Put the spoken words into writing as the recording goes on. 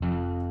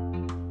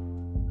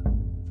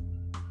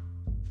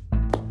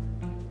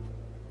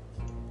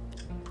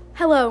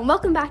Hello, and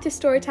welcome back to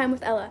Storytime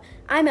with Ella.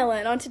 I'm Ella,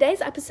 and on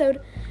today's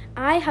episode,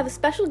 I have a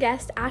special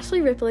guest,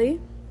 Ashley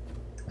Ripley.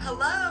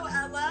 Hello,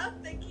 Ella.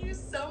 Thank you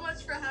so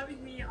much for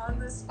having me on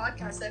this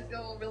podcast. I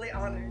feel really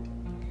honored.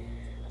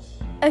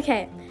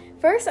 Okay,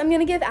 first I'm going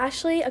to give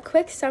Ashley a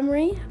quick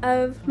summary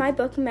of my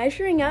book,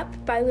 Measuring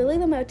Up by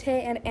LillyLamote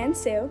and An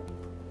Xu.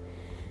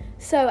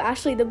 So,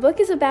 Ashley, the book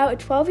is about a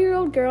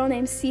 12-year-old girl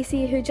named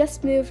Cece who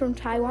just moved from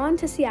Taiwan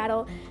to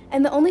Seattle,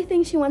 and the only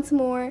thing she wants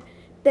more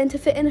than to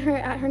fit in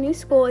at her new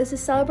school is to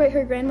celebrate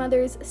her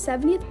grandmother's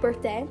 70th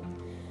birthday.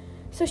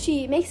 So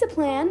she makes a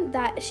plan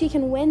that she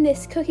can win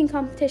this cooking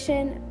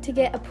competition to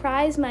get a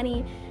prize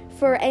money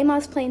for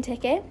Emma's plane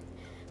ticket.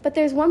 But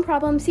there's one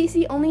problem: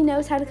 Cece only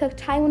knows how to cook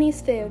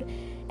Taiwanese food.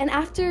 And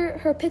after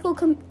her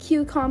pickled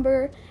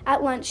cucumber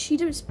at lunch, she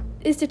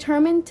is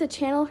determined to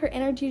channel her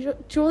inner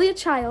Julia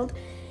Child.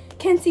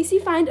 Can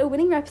Cece find a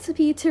winning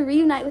recipe to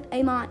reunite with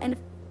Emma and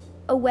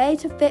a way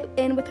to fit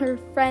in with her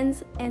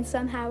friends and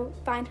somehow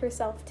find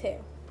herself too?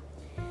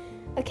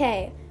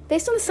 Okay,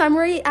 based on the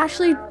summary,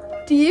 Ashley,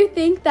 do you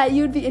think that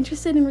you would be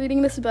interested in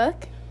reading this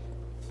book?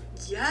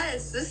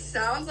 Yes, this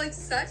sounds like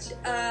such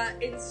an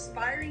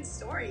inspiring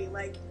story.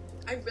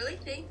 I really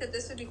think that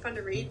this would be fun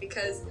to read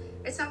because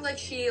it sounds like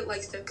she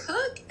likes to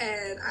cook,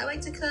 and I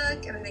like to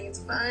cook, and I think it's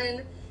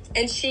fun.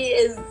 And she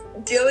is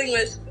dealing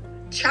with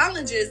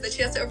challenges that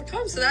she has to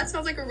overcome, so that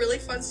sounds like a really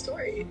fun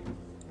story.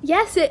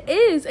 Yes, it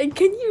is. And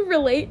can you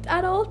relate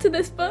at all to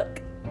this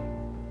book?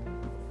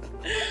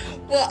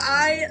 Well,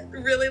 I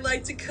really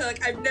like to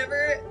cook. I've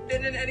never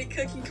been in any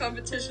cooking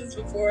competitions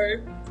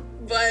before,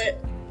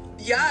 but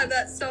yeah,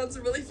 that sounds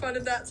really fun,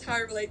 and that's how I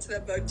relate to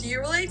that book. Do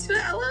you relate to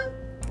it, Ella?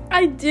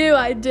 I do.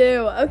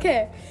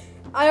 Okay.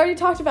 I already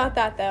talked about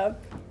that, though.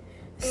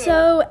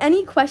 So,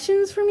 any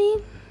questions for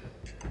me?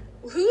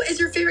 Who is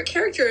your favorite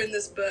character in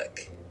this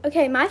book?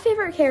 Okay, my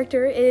favorite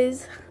character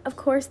is, of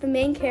course, the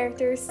main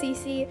character,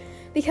 Cece,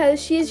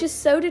 because she is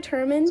just so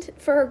determined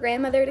for her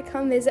grandmother to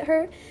come visit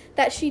her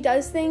that she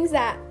does things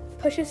that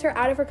pushes her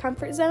out of her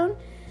comfort zone.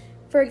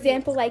 For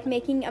example, like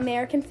making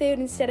American food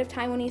instead of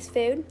Taiwanese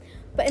food.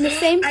 But in the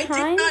same time...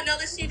 I did not know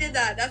that she did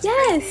that. That's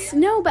yes, crazy.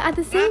 No, but at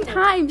the same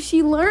time,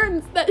 she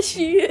learns that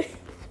she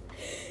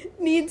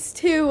needs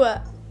to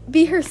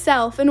be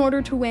herself in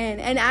order to win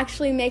and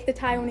actually make the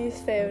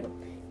Taiwanese food.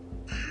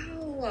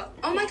 Wow.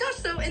 Oh my gosh,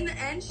 so in the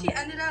end, she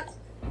ended up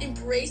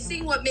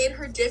embracing what made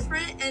her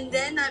different, and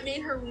then that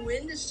made her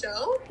win the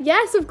show?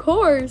 Yes, of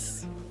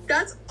course.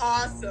 That's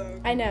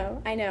awesome. I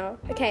know.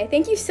 Okay,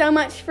 thank you so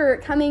much for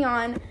coming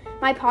on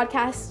my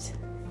podcast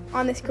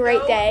on this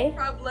great day.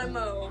 No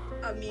problemo,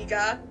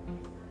 amiga.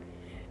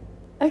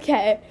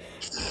 Okay.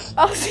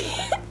 I'll see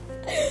you.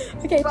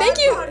 Okay, Bye, thank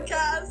you.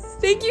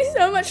 Podcast. Thank you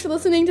so much for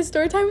listening to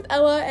Storytime with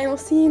Ella, and we'll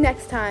see you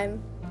next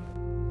time.